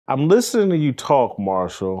I'm listening to you talk,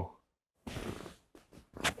 Marshall.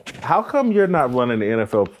 How come you're not running the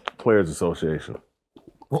NFL Players Association?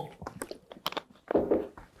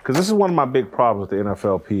 Because this is one of my big problems with the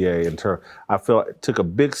NFLPA. I feel it took a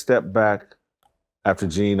big step back after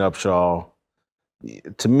Gene Upshaw.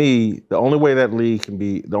 To me, the only way that league can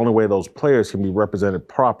be, the only way those players can be represented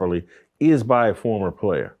properly is by a former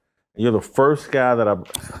player. And you're the first guy that I've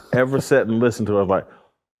ever sat and listened to. I was like,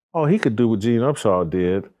 oh, he could do what Gene Upshaw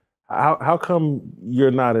did. How come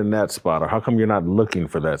you're not in that spot, or how come you're not looking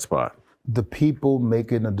for that spot? The people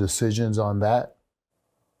making the decisions on that,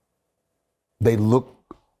 they look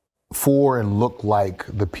for and look like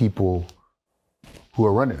the people who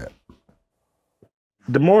are running it.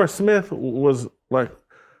 DeMaurice Smith was like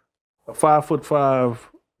 5'5",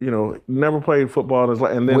 never played football in his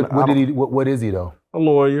life. And then what is he though? A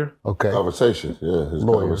lawyer. Okay. Conversation, yeah. His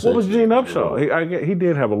lawyer. What was Gene Upshaw? He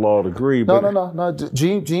did have a law degree. But No.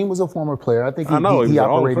 Gene was a former player. I think he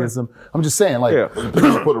operated as some. I'm just saying, like,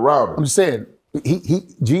 put around him. I'm just saying,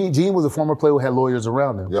 Gene was a former player who had lawyers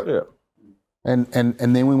around him. Yep. Yeah.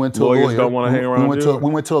 And then we went to lawyers a lawyer. Don't want to hang around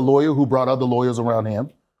we went to a lawyer who brought other lawyers around him.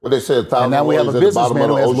 Well, they said 1,000 and now we have a businessman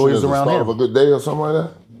who has lawyers around him. Of a good day or something like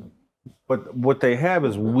that. But what they have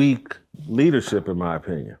is weak leadership, in my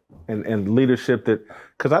opinion, and leadership that,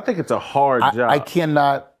 because I think it's a hard job. I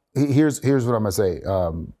cannot. Here's what I'm gonna say.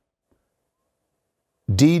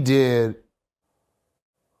 He did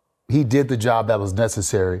the job that was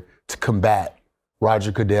necessary to combat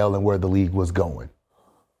Roger Goodell and where the league was going.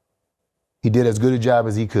 He did as good a job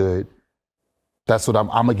as he could. That's what I'm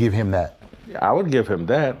gonna give him that. Yeah, I would give him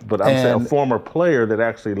that, but I'm saying a former player that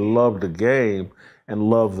actually loved the game and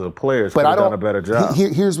loved the players could have done a better job.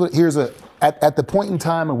 At the point in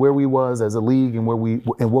time and where we was as a league and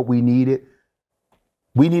what we needed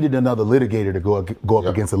another litigator to go up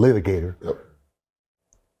against a litigator.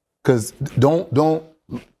 Because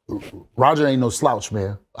Roger ain't no slouch,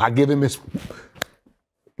 man. I give him his.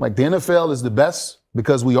 Like, the NFL is the best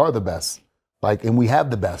because we are the best. Like, and we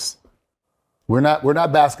have the best. We're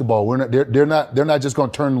not basketball. They're not just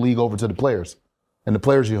going to turn the league over to the players and the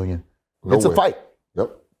players union. No it's way. a fight. Yep.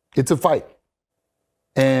 It's a fight.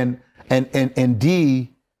 And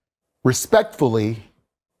D respectfully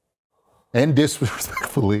and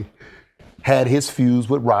disrespectfully had his fuse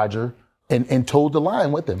with Roger and told the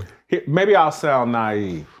line with him. Maybe I'll sound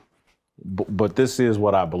naive, but this is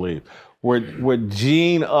what I believe. With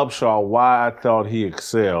Gene Upshaw, why I thought he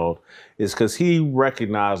excelled is because he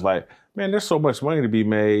recognized, like, man, there's so much money to be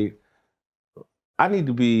made. I need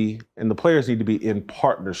to be, and the players need to be in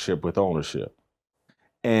partnership with ownership.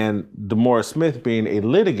 And DeMaurice Smith, being a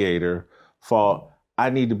litigator, thought,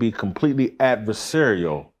 I need to be completely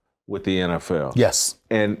adversarial with the NFL. Yes.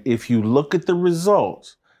 And if you look at the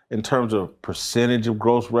results in terms of percentage of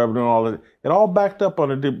gross revenue and all that, it all backed up on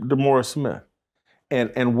DeMaurice Smith.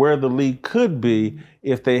 And where the league could be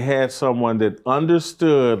if they had someone that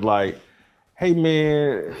understood, like, hey,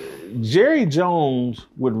 man, Jerry Jones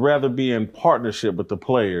would rather be in partnership with the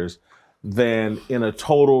players than in a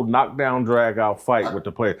total knockdown, drag-out fight with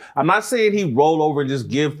the players. I'm not saying he roll over and just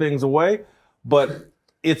give things away, but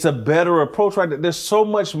it's a better approach, right? There's so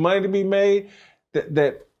much money to be made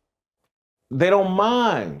that they don't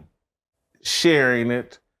mind sharing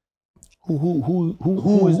it. Who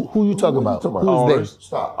you talking about? Who's they?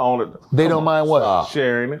 Stop. They don't mind what? Stop.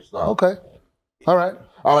 Sharing it. Stop. Okay. All right.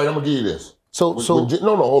 I'm gonna give you this. Hold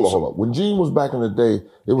on. When Gene was back in the day,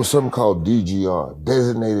 it was something called DGR,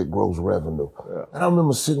 Designated Gross Revenue. Yeah. And I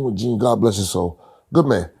remember sitting with Gene, God bless his soul, good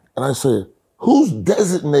man. And I said, who's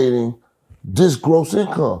designating this gross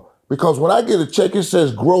income? Because when I get a check, it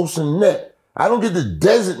says gross and net. I don't get to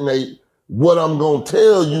designate what I'm going to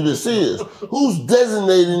tell you this is. Who's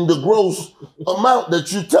designating the gross amount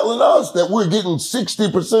that you're telling us that we're getting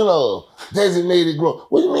 60% of? Designated gross.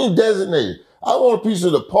 What do you mean designated? I want a piece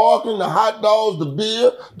of the parking, the hot dogs, the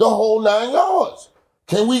beer, the whole 9 yards.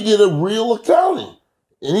 Can we get a real accounting?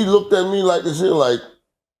 And he looked at me like this here, like,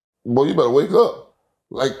 boy, you better wake up.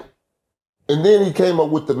 Like, and then he came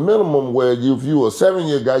up with the minimum where if you were a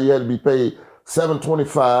 7-year guy, you had to be paid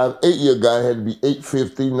 $725, 8-year guy had to be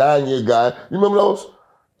 $850, 9-year guy. You remember those?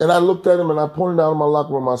 And I looked at him and I pointed out in my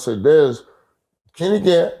locker room, I said, there's Kenny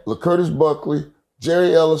Gant, LaCurtis Buckley,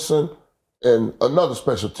 Jerry Ellison, and another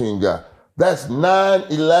special team guy. That's 9,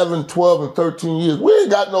 11, 12, and 13 years. We ain't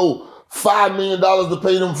got no $5 million to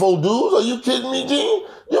pay them 4 dudes. Are you kidding me, Gene?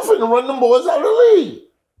 You're finna run them boys out of the league.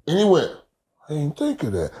 And he went, I didn't think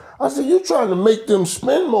of that. I said, you're trying to make them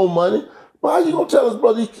spend more money. But how you gonna tell us,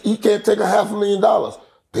 brother, he can't take $500,000?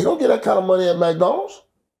 They don't get that kind of money at McDonald's.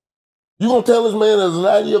 You gonna tell this man as a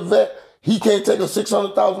 9-year vet, He can't take a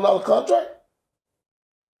 $600,000 contract?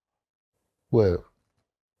 Well,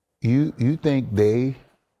 you think they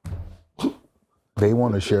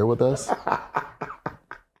want to share with us?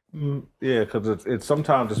 Yeah, because it's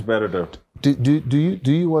sometimes it's better to.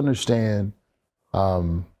 Do you understand?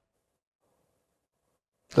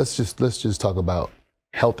 Let's just talk about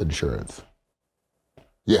health insurance.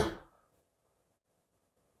 Yeah.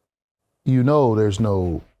 You know, there's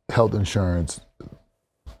no health insurance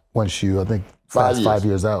once you, I think, 5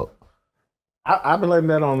 years out. I've been letting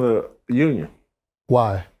that on the union.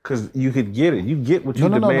 Why? Because you could get it. You get what you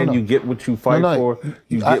demand. No. You get what you fight for.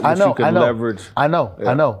 You get what you can leverage. I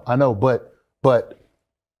know. But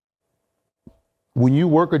when you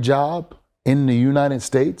work a job in the United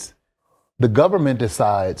States, the government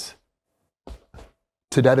decides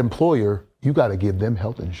to that employer, you got to give them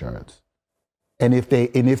health insurance. And if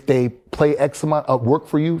they play X amount of work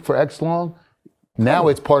for you for X long, now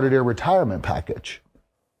it's part of their retirement package.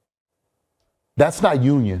 That's not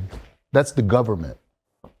union. That's the government.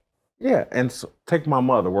 Yeah, and so, take my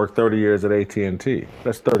mother, worked 30 years at AT&T.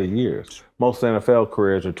 That's 30 years. Most NFL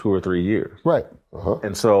careers are 2 or 3 years. Right.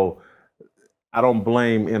 And so I don't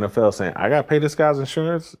blame NFL saying, I got to pay this guy's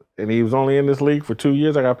insurance, and he was only in this league for 2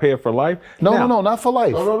 years. I got to pay it for life. No, not for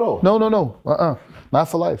life. No. Not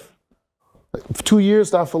for life. 2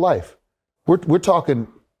 years, not for life. We're talking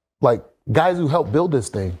like guys who helped build this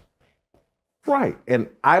thing. Right. And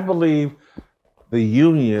I believe the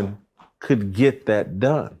union could get that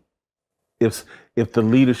done if the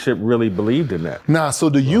leadership really believed in that. Nah, so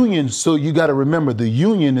the union, so you got to remember, the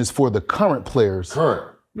union is for the current players.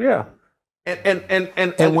 Current. Yeah.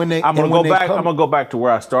 And when they, I'm gonna go back to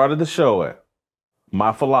where I started the show at.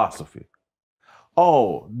 My philosophy.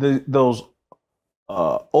 Oh, those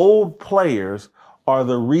old players are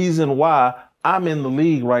the reason why I'm in the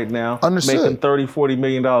league right now. Understood. Making $30-40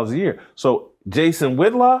 million a year. So Jason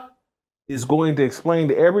Whitlock is going to explain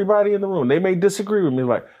to everybody in the room. They may disagree with me,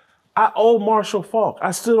 like, I owe Marshall Faulk.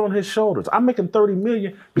 I stood on his shoulders. I'm making $30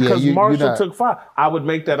 million because Marshall took 5. I would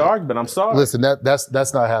make that argument. I'm sorry. Listen,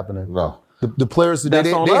 that's not happening. No. The players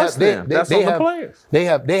that's on the players. They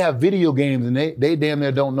have video games, and they damn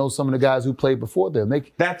near don't know some of the guys who played before them.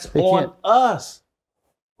 That's on us.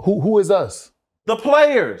 Who is us? The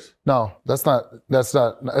players. No, that's not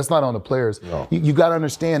on the players. No. You got to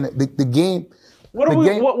understand that the game. What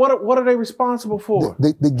are they responsible for?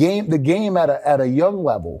 The game at a young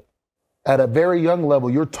level, at a very young level,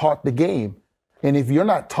 you're taught the game, and if you're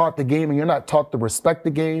not taught the game and you're not taught to respect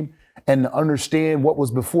the game and to understand what was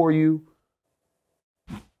before you,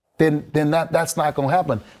 then that's not going to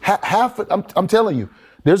happen. I'm telling you,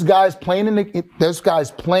 there's guys playing in the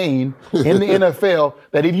NFL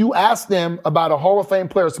that if you ask them about a Hall of Fame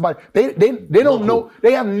player, somebody they don't know,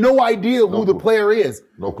 they have no idea who the player is.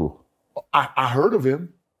 No clue. I heard of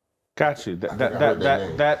him. Got you.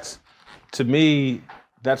 That's to me.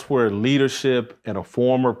 That's where leadership and a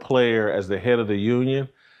former player as the head of the union.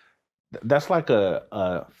 That's like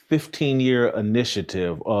a 15-year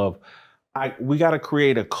initiative of. We got to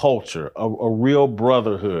create a culture, a real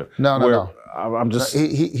brotherhood. No. I'm just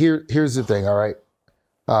here's the thing. All right,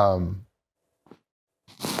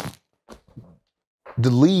 the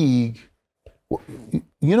league.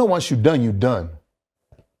 You know, once you're done.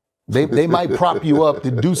 They might prop you up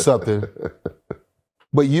to do something,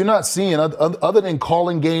 but you're not seeing other than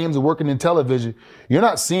calling games and working in television. You're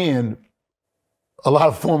not seeing a lot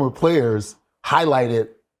of former players highlighted.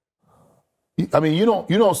 I mean, you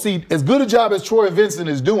don't see as good a job as Troy Vincent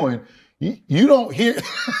is doing. You don't hear.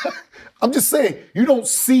 I'm just saying, you don't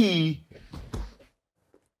see.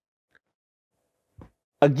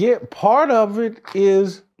 Again, part of it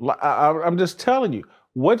is I'm just telling you,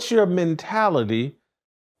 what's your mentality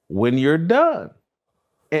when you're done?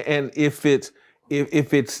 And if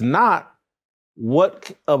it's not,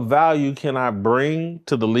 what of value can I bring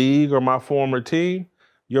to the league or my former team?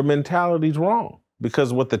 Your mentality's wrong.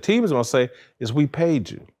 Because what the team is going to say is we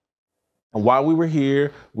paid you. And while we were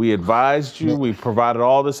here, we advised you, we provided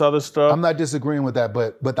all this other stuff. I'm not disagreeing with that,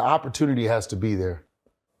 but the opportunity has to be there.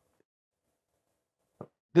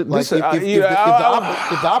 Like if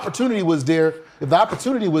the opportunity was there,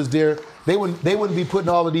 they wouldn't be putting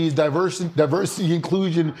all of these diversity,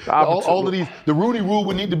 inclusion, all of these. The Rooney Rule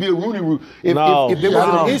would need to be a Rooney Rule. If there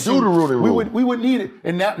was an issue, we would need it.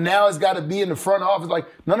 And now it's got to be in the front office. Like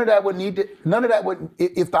none of that would need to. None of that would.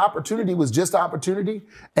 If the opportunity was just opportunity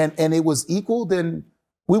and it was equal, then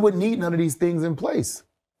we wouldn't need none of these things in place.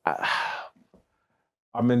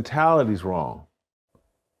 Our mentality's wrong.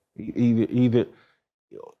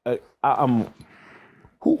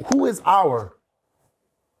 Who is our?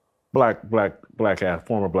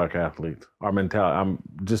 Former black athletes. Our mentality. I'm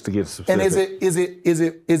just to get specific. And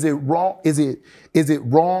is it wrong? Is it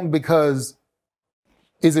wrong because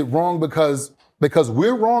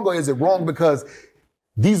we're wrong, or is it wrong because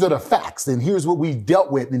these are the facts and here's what we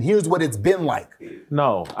dealt with and here's what it's been like?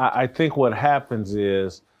 No, I think what happens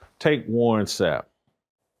is, take Warren Sapp,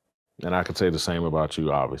 and I could say the same about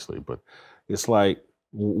you, obviously, but it's like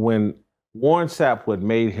when Warren Sapp, what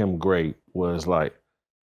made him great was like,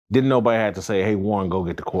 didn't nobody have to say, hey, Warren, go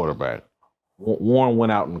get the quarterback. Warren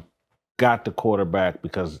went out and got the quarterback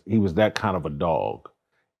because he was that kind of a dog.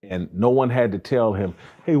 And no one had to tell him,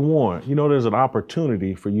 hey, Warren, you know, there's an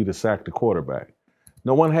opportunity for you to sack the quarterback.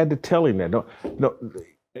 No one had to tell him that. No,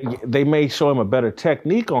 they may show him a better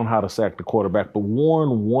technique on how to sack the quarterback, but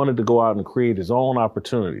Warren wanted to go out and create his own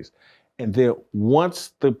opportunities. And then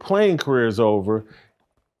once the playing career is over,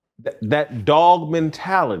 that dog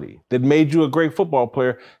mentality that made you a great football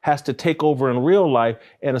player has to take over in real life,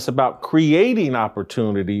 and it's about creating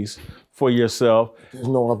opportunities for yourself. There's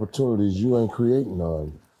no opportunities. You ain't creating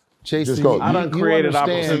none. Jason, I done created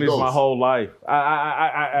opportunities my whole life.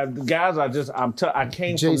 Guys, I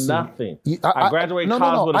came from nothing. I graduated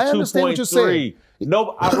college with a 2.3.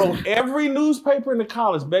 No, I wrote every newspaper in the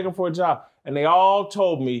college begging for a job, and they all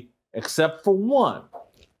told me, except for one,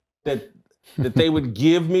 that they would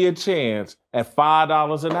give me a chance at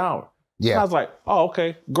 $5 an hour. Yeah. And I was like, oh,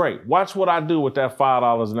 okay, great. Watch what I do with that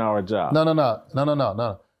 $5 an hour job.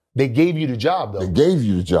 No. They gave you the job, though. They gave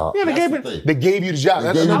you the job. Yeah, they gave you the job.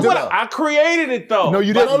 I created it, though. No,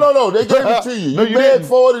 you didn't. No. They gave it to you. You begged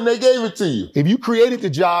for it and they gave it to you. If you created the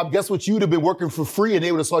job, guess what? You'd have been working for free and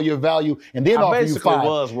they would have saw your value and then offer you $5.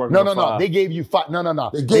 Was working for $5. They gave you $5. No.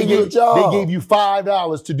 They gave you the job. They gave you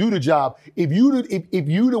 $5 to do the job. If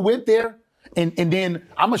you'd have went there and then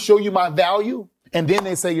I'm going to show you my value, and then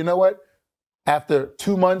they say, you know what? After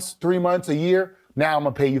 2 months, 3 months, a year, now I'm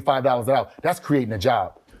going to pay you $5 an hour. That's creating a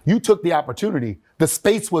job. You took the opportunity. The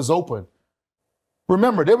space was open.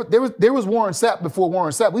 Remember, there was Warren Sapp before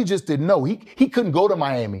Warren Sapp. We just didn't know. He couldn't go to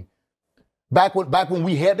Miami. Back when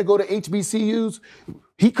we had to go to HBCUs,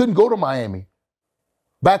 he couldn't go to Miami.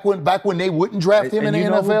 Back when they wouldn't draft him in the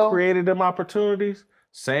NFL. Know who created them opportunities?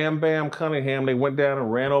 Sam Bam Cunningham. They went down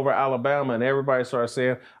and ran over Alabama, and everybody started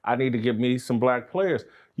saying, I need to get me some black players.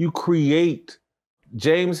 You create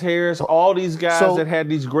James Harris, all these guys that had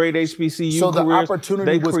these great HBCU so careers. The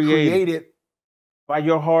opportunity was created by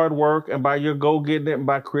your hard work and by your go-getting it and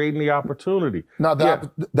by creating the opportunity. Now,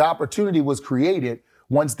 the opportunity was created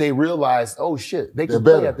once they realized, oh, shit, they can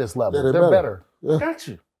play at this level. They're better. Yeah. Got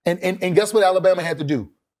you. And guess what Alabama had to do?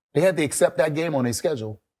 They had to accept that game on their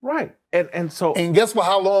schedule. Right. And guess what?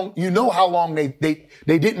 How long they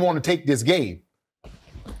didn't want to take this game.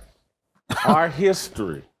 Our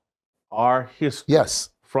history, yes,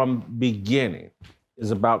 from beginning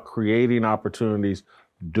is about creating opportunities,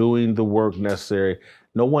 doing the work necessary.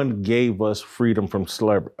 No one gave us freedom from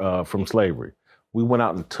slavery. We went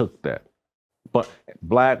out and took that. But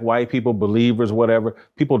black, white people, believers, whatever,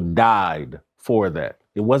 people died for that.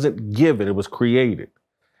 It wasn't given, it was created.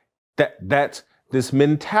 That's this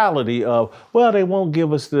mentality of, well, they won't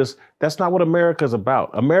give us this. That's not what America's about.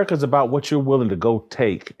 America's about what you're willing to go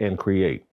take and create.